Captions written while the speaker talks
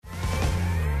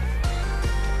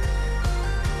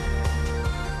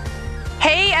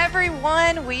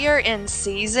everyone. We are in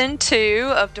season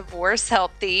 2 of Divorce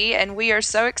Healthy, and we are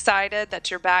so excited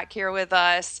that you're back here with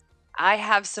us. I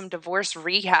have some divorce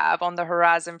rehab on the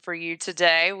horizon for you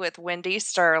today with Wendy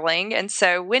Sterling. And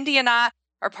so Wendy and I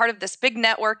are part of this big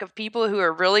network of people who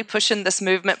are really pushing this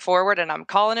movement forward, and I'm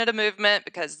calling it a movement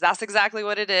because that's exactly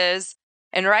what it is.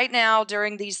 And right now,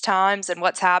 during these times and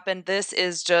what's happened, this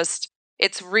is just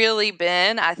it's really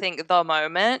been, I think, the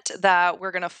moment that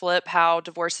we're going to flip how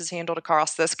divorce is handled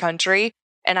across this country.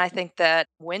 And I think that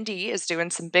Wendy is doing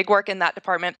some big work in that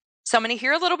department. So I'm going to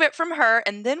hear a little bit from her,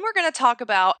 and then we're going to talk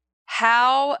about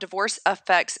how divorce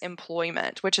affects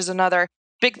employment, which is another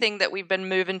big thing that we've been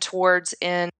moving towards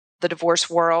in the divorce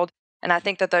world. And I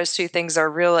think that those two things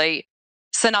are really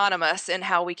synonymous in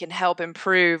how we can help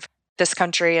improve this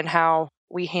country and how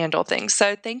we handle things.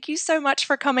 So thank you so much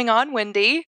for coming on,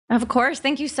 Wendy. Of course.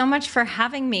 Thank you so much for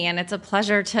having me. And it's a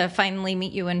pleasure to finally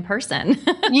meet you in person.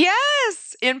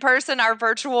 Yes, in person, our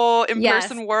virtual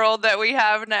in-person world that we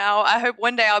have now. I hope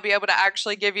one day I'll be able to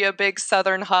actually give you a big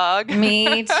Southern hug.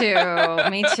 Me too.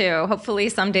 Me too. Hopefully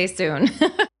someday soon.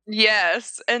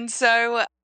 Yes. And so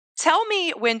tell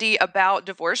me, Wendy, about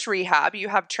divorce rehab. You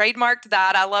have trademarked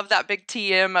that. I love that big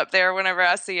TM up there. Whenever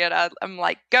I see it, I'm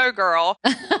like, go girl.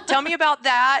 Tell me about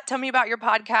that. Tell me about your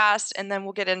podcast, and then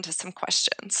we'll get into some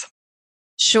questions.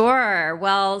 Sure.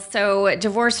 Well, so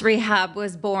divorce rehab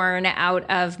was born out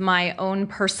of my own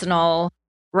personal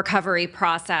recovery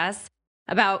process.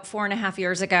 About 4.5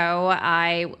 years ago,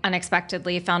 I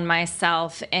unexpectedly found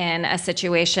myself in a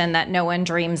situation that no one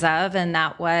dreams of, and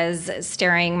that was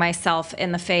staring myself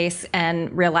in the face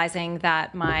and realizing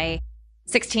that my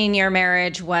 16-year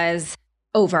marriage was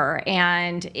over.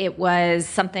 And it was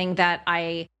something that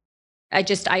I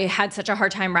had such a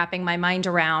hard time wrapping my mind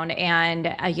around. And,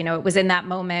 it was in that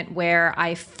moment where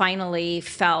I finally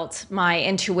felt my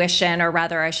intuition, or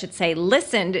rather, I should say,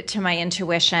 listened to my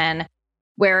intuition,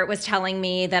 where it was telling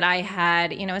me that I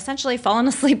had, essentially fallen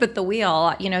asleep at the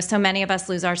wheel. So many of us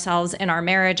lose ourselves in our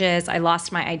marriages. I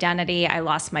lost my identity. I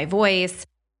lost my voice.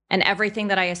 And everything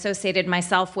that I associated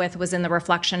myself with was in the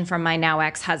reflection from my now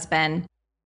ex-husband.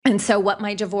 And so what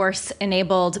my divorce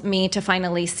enabled me to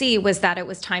finally see was that it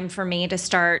was time for me to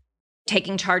start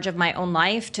taking charge of my own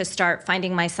life, to start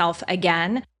finding myself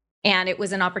again. And it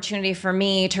was an opportunity for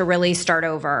me to really start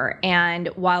over. And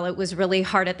while it was really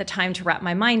hard at the time to wrap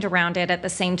my mind around it, at the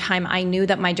same time, I knew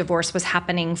that my divorce was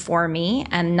happening for me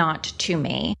and not to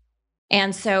me.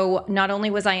 And so not only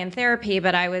was I in therapy,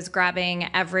 but I was grabbing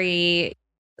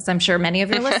as I'm sure many of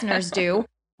your listeners do,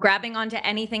 grabbing onto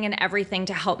anything and everything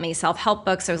to help me. Self-help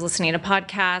books. I was listening to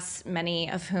podcasts, many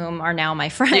of whom are now my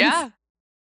friends. Yeah.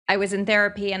 I was in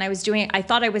therapy and I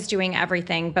thought I was doing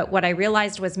everything, but what I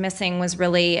realized was missing was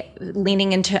really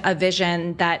leaning into a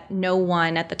vision that no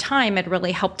one at the time had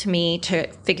really helped me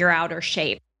to figure out or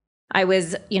shape. I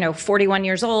was, 41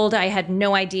 years old. I had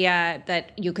no idea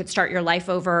that you could start your life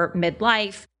over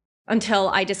midlife until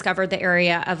I discovered the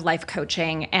area of life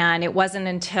coaching. And it wasn't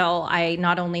until I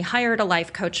not only hired a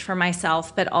life coach for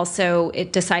myself, but also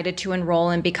decided to enroll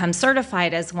and become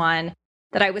certified as one,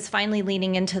 that I was finally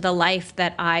leaning into the life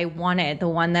that I wanted, the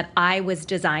one that I was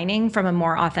designing from a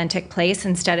more authentic place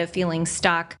instead of feeling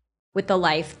stuck with the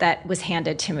life that was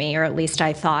handed to me, or at least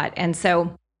I thought. And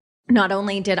so not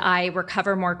only did I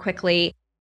recover more quickly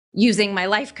using my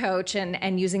life coach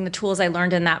and using the tools I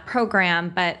learned in that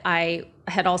program, but I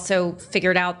had also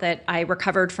figured out that I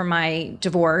recovered from my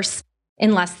divorce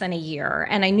in less than a year.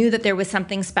 And I knew that there was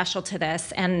something special to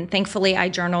this. And thankfully, I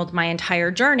journaled my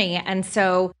entire journey. And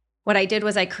so what I did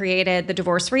was I created the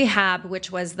Divorce Rehab, which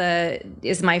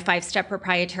is my 5-step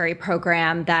proprietary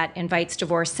program that invites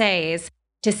divorcees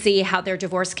to see how their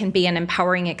divorce can be an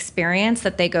empowering experience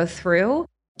that they go through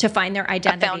to find their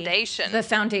identity. The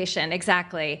foundation,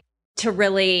 exactly. To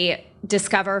really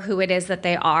discover who it is that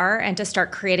they are and to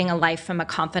start creating a life from a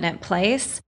confident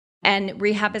place. And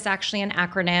rehab is actually an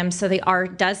acronym. So the R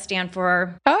does stand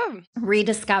for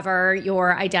rediscover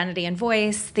your identity and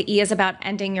voice. The E is about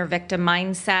ending your victim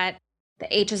mindset.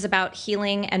 The H is about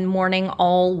healing and mourning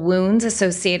all wounds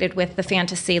associated with the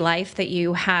fantasy life that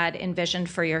you had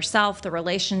envisioned for yourself, the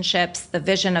relationships, the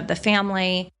vision of the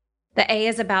family. The A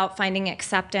is about finding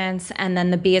acceptance. And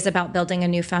then the B is about building a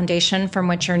new foundation from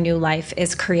which your new life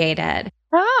is created.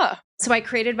 So I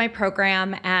created my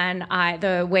program, and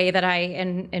the way that I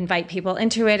invite people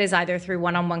into it is either through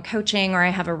one-on-one coaching, or I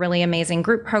have a really amazing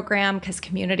group program, because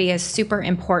community is super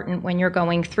important when you're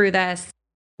going through this.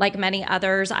 Like many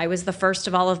others, I was the first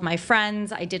of all of my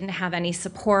friends. I didn't have any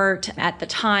support at the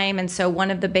time. And so one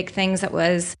of the big things that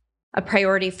was a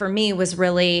priority for me was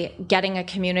really getting a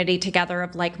community together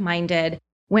of like-minded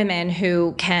women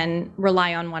who can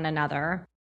rely on one another.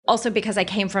 Also, because I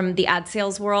came from the ad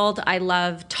sales world, I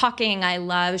love talking, I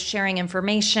love sharing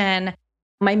information.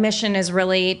 My mission is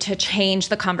really to change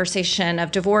the conversation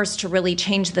of divorce, to really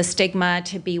change the stigma,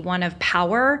 to be one of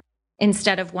power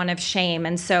instead of one of shame.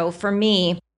 And so for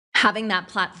me, having that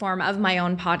platform of my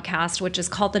own podcast, which is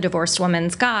called The Divorced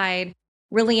Woman's Guide,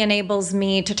 really enables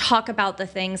me to talk about the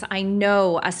things I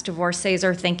know us divorcees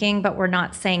are thinking, but we're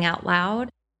not saying out loud.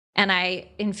 And I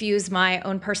infuse my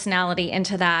own personality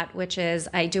into that, which is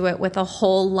I do it with a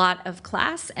whole lot of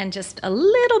class and just a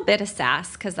little bit of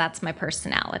sass, because that's my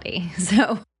personality.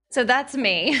 So that's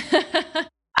me.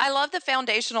 I love the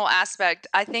foundational aspect.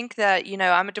 I think that,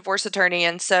 I'm a divorce attorney,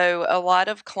 and so a lot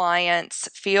of clients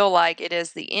feel like it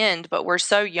is the end, but we're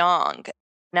so young.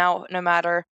 Now, no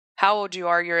matter how old you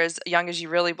are, you're as young as you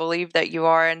really believe that you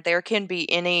are, and there can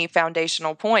be any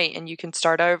foundational point, and you can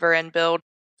start over and build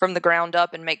from the ground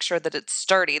up and make sure that it's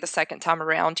sturdy the second time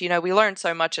around. We learn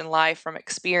so much in life from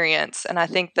experience, and I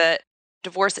think that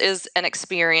divorce is an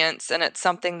experience, and it's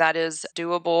something that is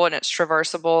doable and it's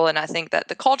traversable. And I think that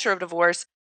the culture of divorce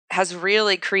has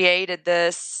really created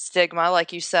this stigma,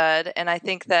 like you said. And I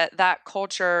think that that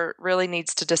culture really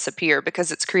needs to disappear because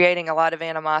it's creating a lot of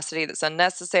animosity that's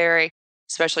unnecessary,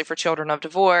 especially for children of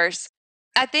divorce.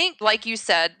 I think, like you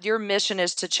said, your mission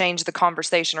is to change the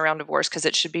conversation around divorce because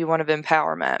it should be one of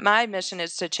empowerment. My mission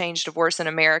is to change divorce in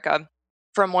America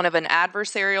from one of an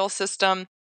adversarial system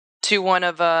to one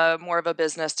of a more of a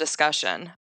business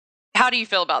discussion. How do you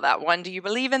feel about that one? Do you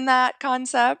believe in that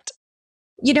concept?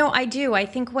 I do. I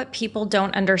think what people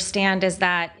don't understand is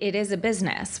that it is a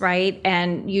business, right?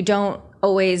 And you don't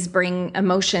always bring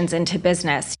emotions into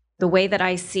business. The way that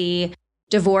I see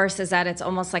divorce is that it's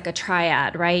almost like a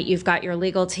triad, right? You've got your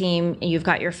legal team, you've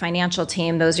got your financial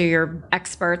team, those are your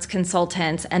experts,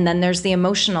 consultants, and then there's the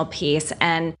emotional piece,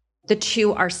 and the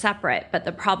two are separate. But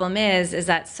the problem is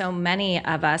that so many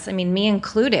of us, I mean, me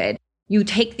included, you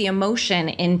take the emotion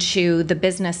into the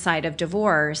business side of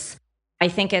divorce. I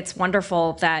think it's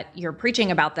wonderful that you're preaching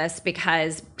about this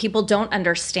because people don't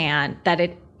understand that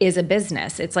it is a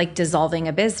business. It's like dissolving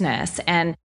a business.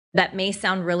 And that may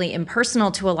sound really impersonal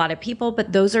to a lot of people,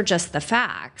 but those are just the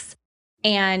facts.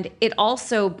 And it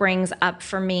also brings up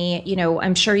for me,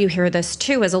 I'm sure you hear this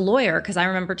too as a lawyer, because I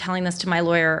remember telling this to my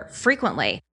lawyer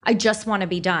frequently. I just want to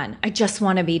be done. I just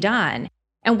want to be done.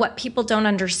 And what people don't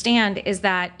understand is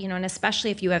that, and especially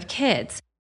if you have kids,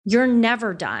 you're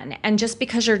never done. And just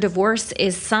because your divorce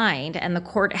is signed and the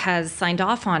court has signed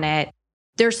off on it,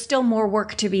 there's still more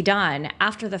work to be done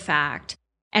after the fact.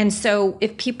 And so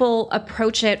if people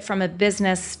approach it from a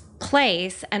business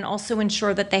place and also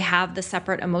ensure that they have the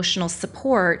separate emotional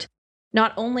support,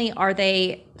 not only are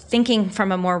they thinking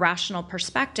from a more rational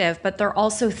perspective, but they're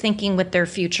also thinking with their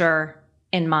future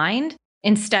in mind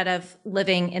instead of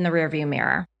living in the rearview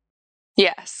mirror.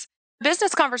 Yes.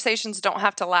 Business conversations don't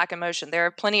have to lack emotion. There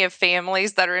are plenty of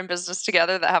families that are in business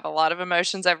together that have a lot of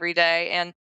emotions every day.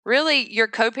 And really, your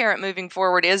co-parent moving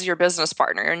forward is your business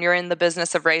partner, and you're in the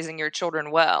business of raising your children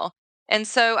well. And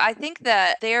so I think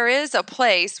that there is a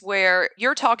place where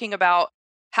you're talking about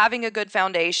having a good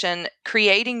foundation,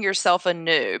 creating yourself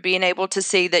anew, being able to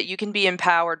see that you can be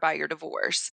empowered by your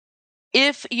divorce.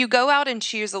 If you go out and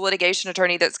choose a litigation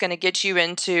attorney that's going to get you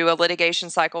into a litigation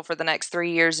cycle for the next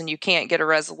 3 years and you can't get a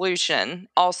resolution,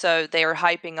 also they're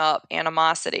hyping up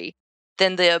animosity,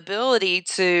 then the ability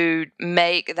to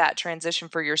make that transition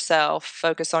for yourself,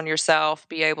 focus on yourself,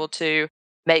 be able to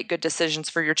make good decisions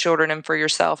for your children and for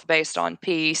yourself based on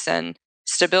peace and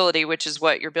stability, which is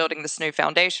what you're building this new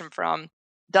foundation from,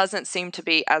 doesn't seem to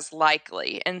be as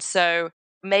likely. And so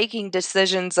making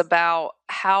decisions about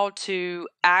how to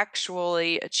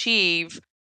actually achieve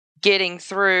getting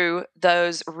through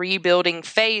those rebuilding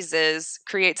phases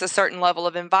creates a certain level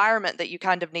of environment that you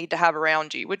kind of need to have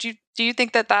around you. Do you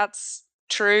think that that's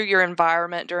true, your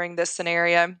environment during this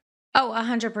scenario? Oh,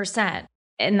 100%.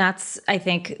 And that's, I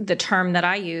think, the term that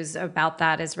I use about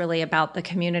that is really about the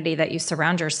community that you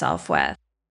surround yourself with.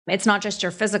 It's not just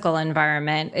your physical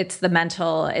environment, it's the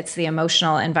mental, it's the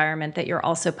emotional environment that you're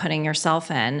also putting yourself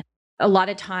in. A lot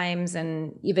of times,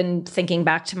 and even thinking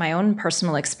back to my own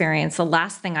personal experience, the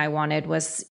last thing I wanted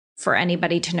was for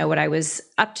anybody to know what I was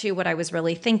up to, what I was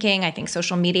really thinking. I think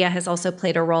social media has also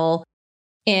played a role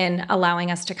in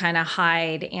allowing us to kind of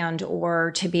hide and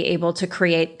or to be able to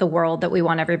create the world that we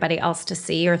want everybody else to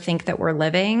see or think that we're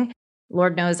living.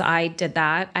 Lord knows I did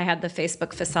that. I had the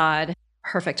Facebook facade,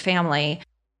 perfect family.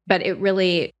 But it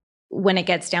really, when it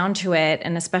gets down to it,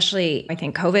 and especially I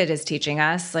think COVID is teaching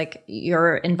us, like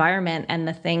your environment and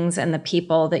the things and the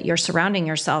people that you're surrounding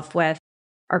yourself with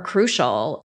are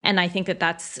crucial. And I think that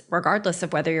that's regardless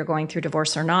of whether you're going through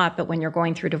divorce or not. But when you're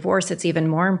going through divorce, it's even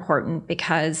more important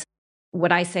because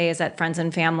what I say is that friends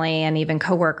and family and even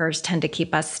coworkers tend to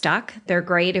keep us stuck. They're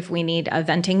great if we need a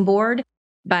venting board,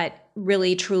 but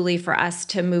really, truly for us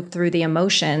to move through the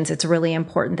emotions, it's really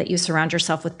important that you surround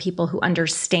yourself with people who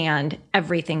understand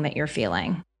everything that you're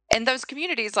feeling. And those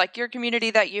communities, like your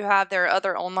community that you have, there are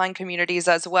other online communities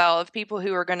as well of people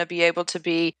who are going to be able to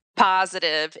be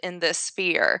positive in this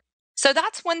sphere. So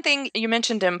that's one thing you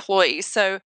mentioned employees.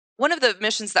 So one of the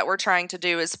missions that we're trying to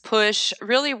do is push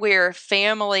really where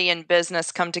family and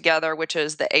business come together, which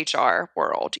is the HR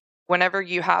world. Whenever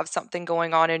you have something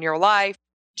going on in your life,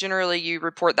 generally you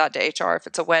report that to HR if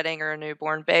it's a wedding or a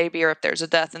newborn baby or if there's a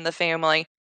death in the family.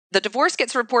 The divorce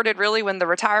gets reported really when the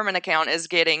retirement account is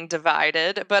getting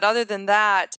divided. But other than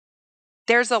that,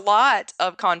 there's a lot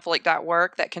of conflict at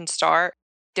work that can start.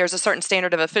 There's a certain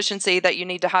standard of efficiency that you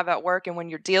need to have at work. And when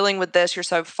you're dealing with this, you're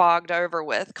so fogged over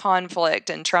with conflict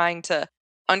and trying to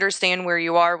understand where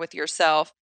you are with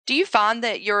yourself. Do you find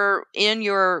that you're in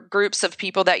your groups of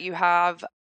people that you have,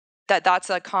 that that's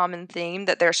a common theme,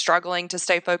 that they're struggling to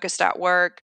stay focused at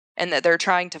work and that they're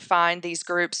trying to find these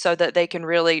groups so that they can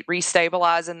really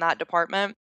restabilize in that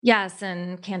department? Yes.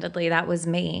 And candidly, that was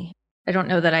me. I don't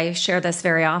know that I share this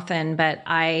very often, but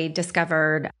I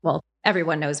discovered, well,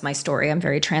 everyone knows my story. I'm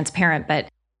very transparent. But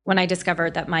when I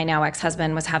discovered that my now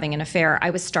ex-husband was having an affair, I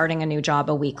was starting a new job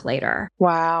a week later.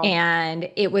 Wow. And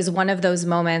it was one of those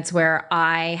moments where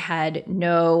I had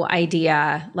no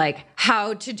idea like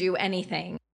how to do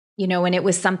anything, and it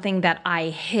was something that I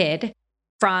hid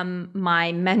from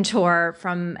my mentor,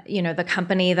 from, the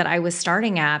company that I was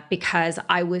starting at, because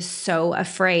I was so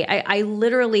afraid. I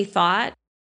literally thought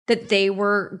that they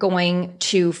were going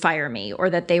to fire me or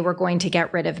that they were going to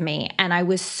get rid of me. And I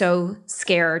was so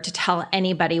scared to tell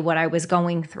anybody what I was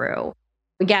going through.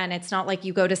 Again, it's not like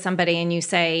you go to somebody and you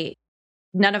say,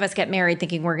 none of us get married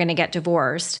thinking we're going to get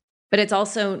divorced. But it's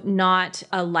also not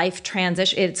a life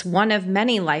transition. It's one of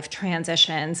many life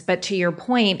transitions. But to your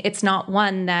point, it's not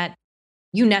one that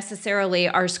you necessarily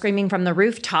are screaming from the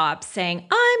rooftops saying,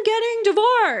 I'm getting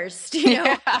divorced.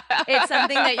 It's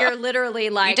something that you're literally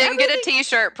like, you didn't get a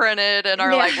t-shirt printed and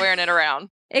are like wearing it around.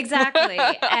 Exactly.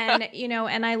 And,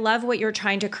 and I love what you're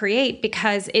trying to create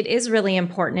because it is really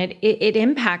important. It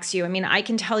impacts you. I mean, I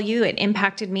can tell you it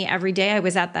impacted me every day I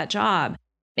was at that job.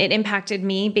 It impacted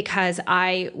me because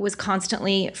I was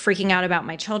constantly freaking out about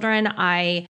my children.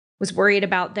 I was worried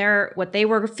about what they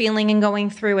were feeling and going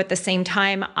through. At the same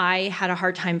time, I had a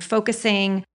hard time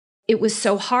focusing. It was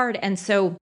so hard. And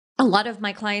so a lot of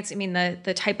my clients, I mean,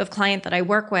 the type of client that I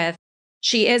work with,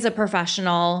 she is a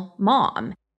professional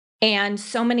mom. And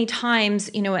so many times,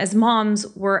 as moms,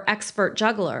 we're expert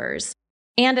jugglers.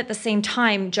 And at the same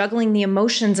time, juggling the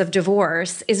emotions of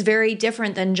divorce is very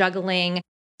different than juggling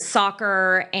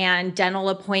soccer and dental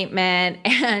appointment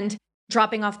and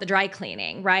dropping off the dry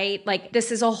cleaning, right? Like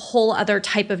this is a whole other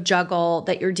type of juggle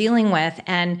that you're dealing with.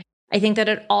 And I think that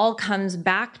it all comes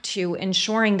back to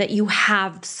ensuring that you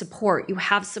have support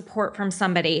from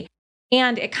somebody.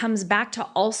 And it comes back to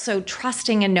also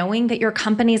trusting and knowing that your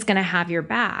company is going to have your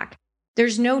back.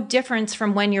 There's no difference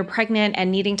from when you're pregnant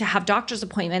and needing to have doctor's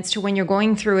appointments to when you're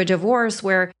going through a divorce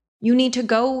where you need to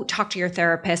go talk to your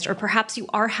therapist, or perhaps you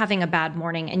are having a bad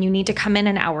morning and you need to come in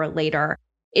an hour later.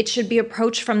 It should be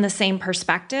approached from the same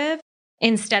perspective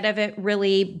instead of it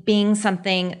really being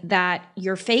something that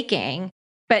you're faking.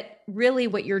 But really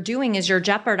what you're doing is you're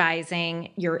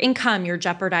jeopardizing your income, you're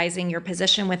jeopardizing your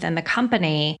position within the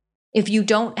company if you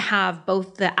don't have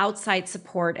both the outside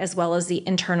support as well as the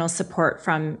internal support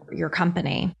from your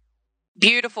company.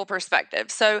 Beautiful perspective.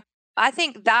 So I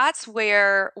think that's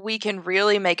where we can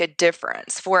really make a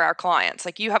difference for our clients.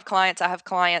 Like you have clients, I have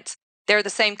clients. They're the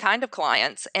same kind of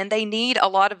clients and they need a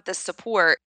lot of this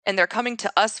support and they're coming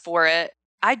to us for it.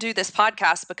 I do this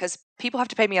podcast because people have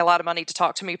to pay me a lot of money to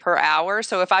talk to me per hour.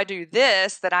 So if I do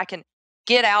this, then I can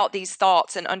get out these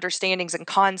thoughts and understandings and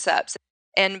concepts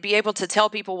and be able to tell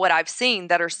people what I've seen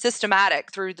that are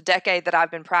systematic through the decade that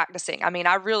I've been practicing. I mean,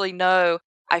 I really know,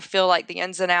 I feel like the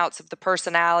ins and outs of the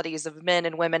personalities of men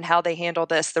and women, how they handle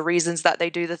this, the reasons that they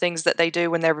do the things that they do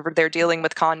when they're dealing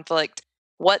with conflict,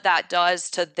 what that does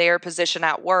to their position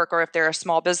at work, or if they're a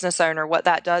small business owner, what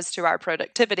that does to our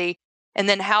productivity, and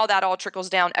then how that all trickles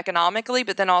down economically,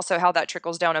 but then also how that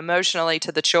trickles down emotionally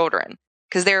to the children.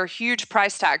 Because there are huge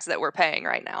price tags that we're paying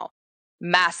right now,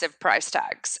 massive price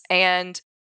tags. And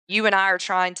you and I are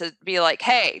trying to be like,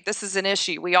 hey, this is an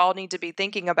issue. We all need to be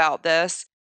thinking about this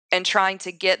and trying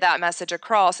to get that message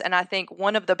across. And I think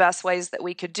one of the best ways that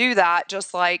we could do that,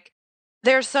 just like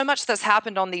there's so much that's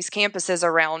happened on these campuses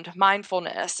around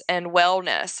mindfulness and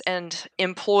wellness and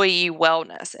employee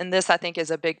wellness. And this, I think,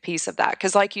 is a big piece of that.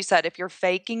 Because, like you said, if you're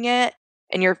faking it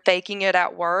and you're faking it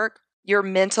at work,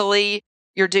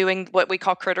 you're doing what we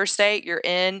call critter state. You're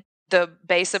in the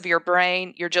base of your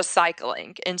brain, you're just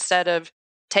cycling instead of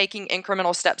taking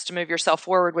incremental steps to move yourself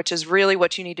forward, which is really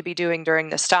what you need to be doing during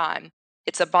this time.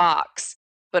 It's a box,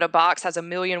 but a box has a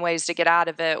million ways to get out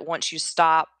of it once you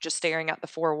stop just staring at the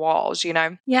four walls, you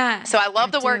know? Yeah. So I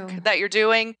love the work that you're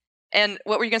doing. And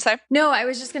what were you going to say? No, I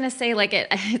was just going to say, like,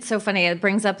 it's so funny. It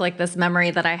brings up like this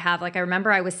memory that I have. Like, I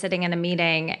remember I was sitting in a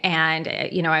meeting and,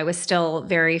 I was still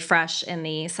very fresh in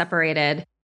the separated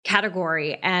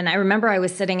category. And I remember I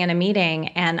was sitting in a meeting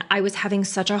and I was having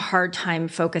such a hard time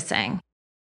focusing.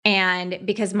 And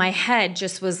because my head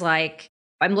just was like,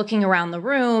 I'm looking around the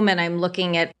room and I'm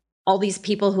looking at all these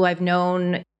people who I've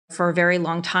known for a very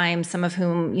long time, some of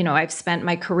whom, I've spent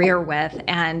my career with.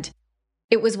 And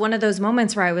it was one of those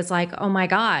moments where I was like, oh my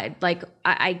God, like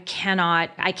I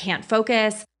can't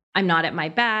focus. I'm not at my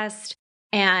best.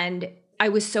 And I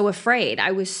was so afraid.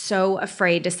 I was so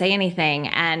afraid to say anything.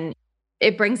 And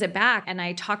it brings it back. And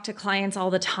I talk to clients all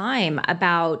the time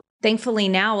about, thankfully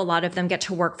now a lot of them get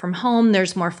to work from home.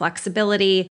 There's more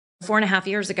flexibility. 4.5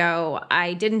 years ago,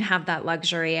 I didn't have that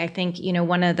luxury. I think,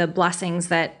 one of the blessings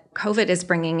that COVID is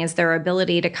bringing is their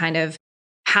ability to kind of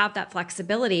have that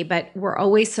flexibility, but we're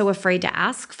always so afraid to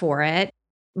ask for it.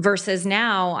 Versus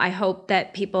now, I hope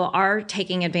that people are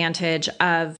taking advantage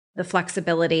of the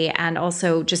flexibility and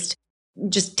also just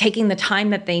taking the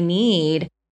time that they need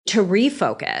to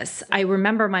refocus. I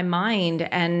remember my mind,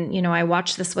 and I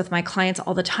watch this with my clients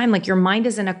all the time, like your mind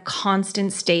is in a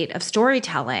constant state of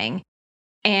storytelling.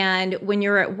 And when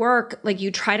you're at work, like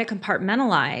you try to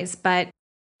compartmentalize, but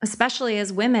especially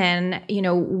as women,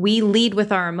 we lead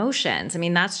with our emotions. I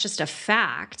mean, that's just a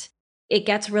fact. It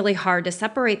gets really hard to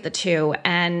separate the two.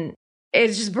 And it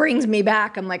just brings me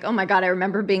back. I'm like, oh my God, I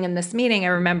remember being in this meeting. I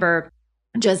remember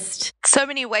just so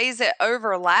many ways it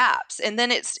overlaps. And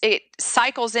then it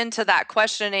cycles into that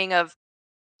questioning of,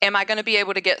 am I going to be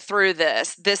able to get through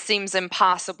this? This seems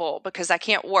impossible because I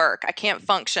can't work. I can't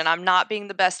function. I'm not being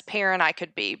the best parent I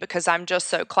could be because I'm just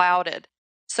so clouded.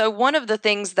 So one of the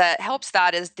things that helps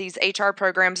that is these HR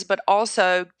programs, but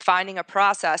also finding a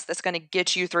process that's going to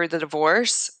get you through the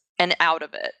divorce and out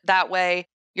of it. That way,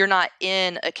 you're not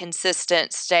in a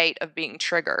consistent state of being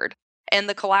triggered. And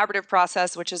the collaborative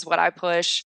process, which is what I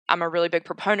push, I'm a really big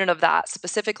proponent of that,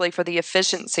 specifically for the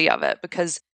efficiency of it,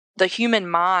 because the human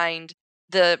mind,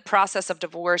 the process of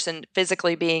divorce and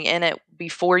physically being in it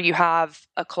before you have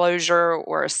a closure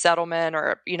or a settlement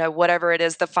or, whatever it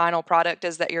is, the final product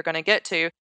is that you're going to get to.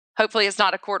 Hopefully it's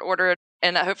not a court order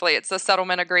and hopefully it's a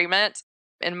settlement agreement.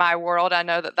 In my world, I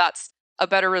know that that's a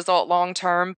better result long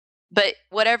term. But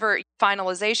whatever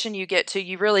finalization you get to,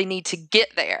 you really need to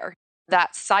get there.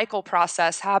 That cycle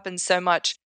process happens so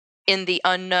much in the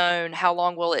unknown. How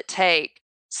long will it take?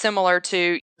 Similar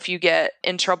to if you get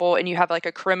in trouble and you have like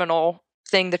a criminal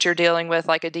thing that you're dealing with,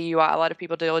 like a DUI. A lot of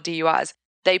people deal with DUIs.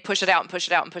 They push it out and push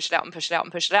it out and push it out and push it out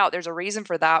and push it out. There's a reason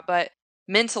for that, but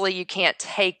mentally you can't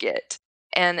take it.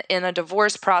 And in a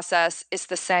divorce process, it's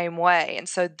the same way. And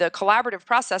so the collaborative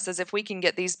process is if we can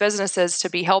get these businesses to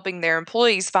be helping their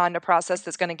employees find a process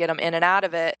that's going to get them in and out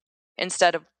of it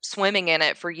instead of swimming in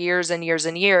it for years and years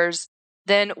and years,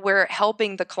 then we're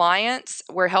helping the clients.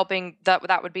 We're helping that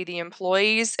would be the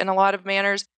employees in a lot of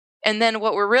manners. And then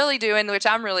what we're really doing, which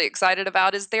I'm really excited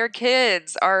about, is their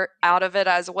kids are out of it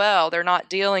as well. They're not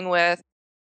dealing with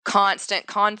constant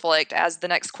conflict as the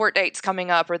next court date's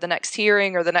coming up or the next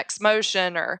hearing or the next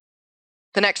motion or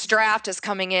the next draft is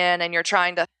coming in and you're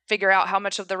trying to figure out how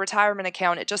much of the retirement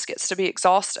account. It just gets to be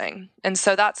exhausting. And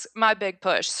so that's my big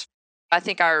push. I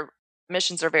think our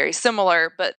missions are very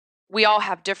similar, but we all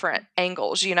have different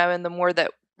angles, and the more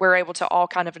that we're able to all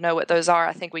kind of know what those are,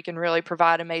 I think we can really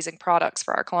provide amazing products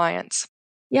for our clients.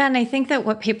 Yeah. And I think that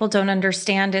what people don't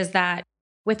understand is that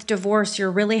with divorce,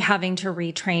 you're really having to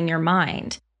retrain your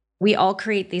mind. We all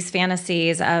create these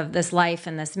fantasies of this life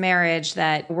and this marriage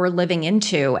that we're living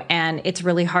into. And it's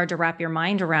really hard to wrap your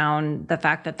mind around the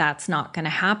fact that that's not going to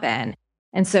happen.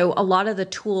 And so a lot of the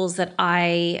tools that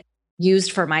I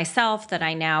used for myself that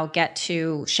I now get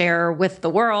to share with the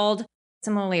world,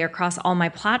 similarly across all my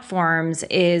platforms,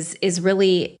 is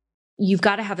really, you've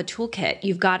got to have a toolkit.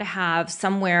 You've got to have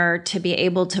somewhere to be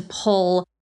able to pull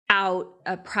out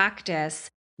a practice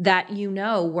that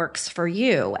works for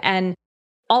you. And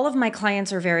all of my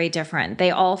clients are very different. They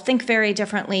all think very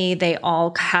differently. They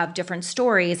all have different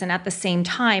stories. And at the same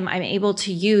time, I'm able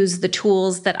to use the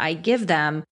tools that I give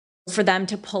them for them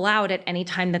to pull out at any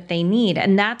time that they need.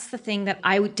 And that's the thing that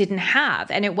I didn't have.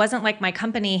 And it wasn't like my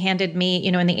company handed me,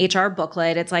 in the HR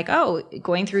booklet, it's like, oh,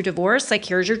 going through divorce, like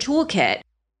here's your toolkit.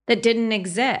 That didn't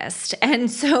exist.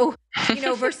 And so,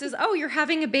 versus, oh, you're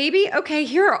having a baby? Okay,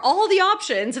 here are all the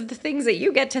options of the things that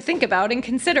you get to think about and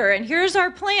consider. And here's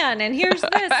our plan. And here's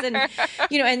this. And,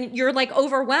 and you're like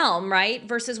overwhelmed, right?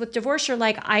 Versus with divorce, you're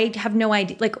like, I have no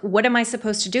idea. Like, what am I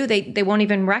supposed to do? They won't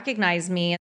even recognize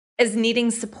me as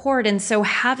needing support. And so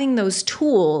having those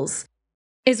tools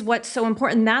is what's so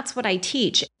important. That's what I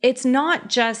teach. It's not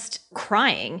just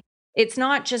crying. It's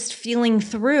not just feeling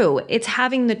through. It's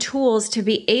having the tools to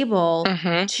be able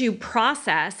to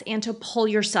process and to pull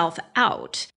yourself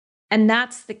out. And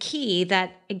that's the key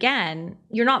that, again,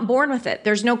 you're not born with it.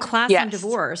 There's no class in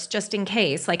divorce, just in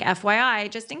case, like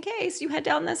FYI, just in case you head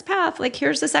down this path, like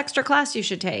here's this extra class you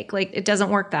should take. Like it doesn't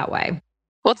work that way.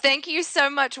 Well, thank you so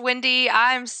much, Wendy.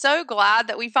 I'm so glad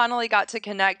that we finally got to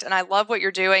connect, and I love what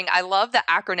you're doing. I love the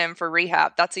acronym for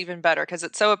rehab. That's even better because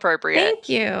it's so appropriate. Thank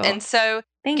you. And so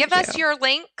give us your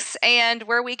links and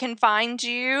where we can find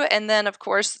you. And then, of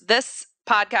course, this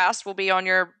podcast will be on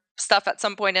your stuff at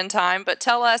some point in time. But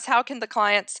tell us, how can the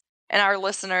clients and our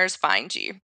listeners find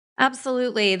you?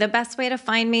 Absolutely. The best way to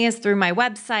find me is through my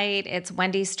website. It's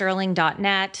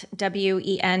wendysterling.net,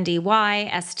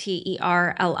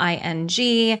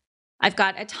 WendySterling. I've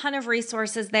got a ton of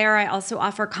resources there. I also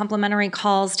offer complimentary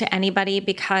calls to anybody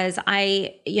because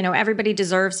everybody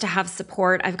deserves to have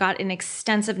support. I've got an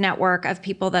extensive network of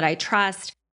people that I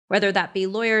trust, whether that be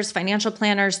lawyers, financial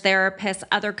planners, therapists,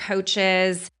 other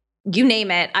coaches, you name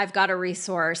it, I've got a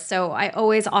resource. So I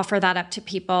always offer that up to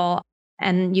people.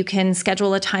 And you can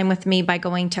schedule a time with me by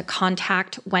going to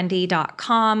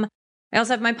contactwendy.com. I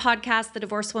also have my podcast, The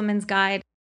Divorced Woman's Guide.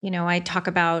 I talk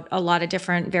about a lot of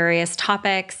different various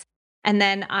topics. And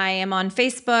then I am on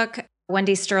Facebook,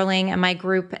 Wendy Sterling, and my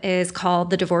group is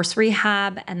called The Divorce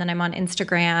Rehab. And then I'm on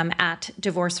Instagram at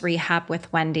Divorce Rehab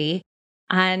with Wendy.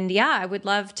 And yeah, I would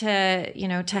love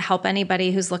to, to help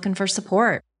anybody who's looking for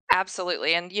support.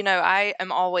 Absolutely. And, I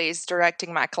am always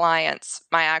directing my clients,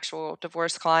 my actual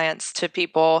divorce clients, to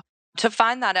people to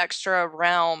find that extra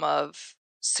realm of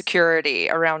security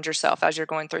around yourself as you're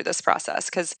going through this process.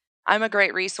 Because I'm a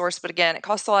great resource, but again, it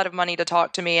costs a lot of money to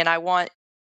talk to me. And I want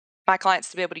my clients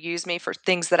to be able to use me for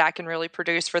things that I can really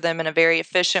produce for them in a very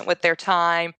efficient with their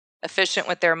time, efficient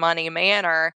with their money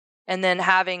manner. And then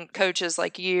having coaches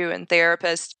like you and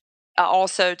therapists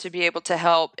also to be able to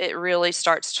help, it really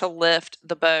starts to lift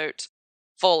the boat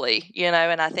fully, and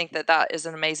I think that is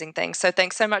an amazing thing. So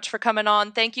thanks so much for coming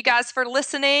on. Thank you guys for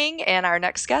listening. And our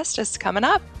next guest is coming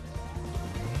up.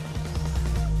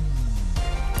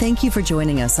 Thank you for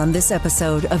joining us on this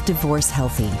episode of Divorce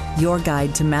Healthy, your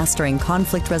guide to mastering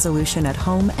conflict resolution at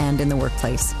home and in the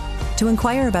workplace. To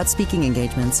inquire about speaking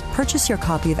engagements, purchase your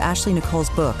copy of Ashley Nicole's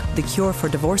book, The Cure for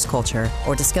Divorce Culture,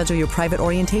 or to schedule your private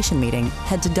orientation meeting,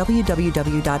 head to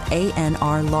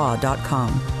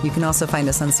www.anrlaw.com. You can also find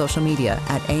us on social media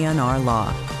at ANR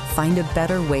Law. Find a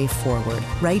better way forward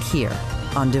right here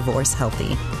on Divorce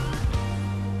Healthy.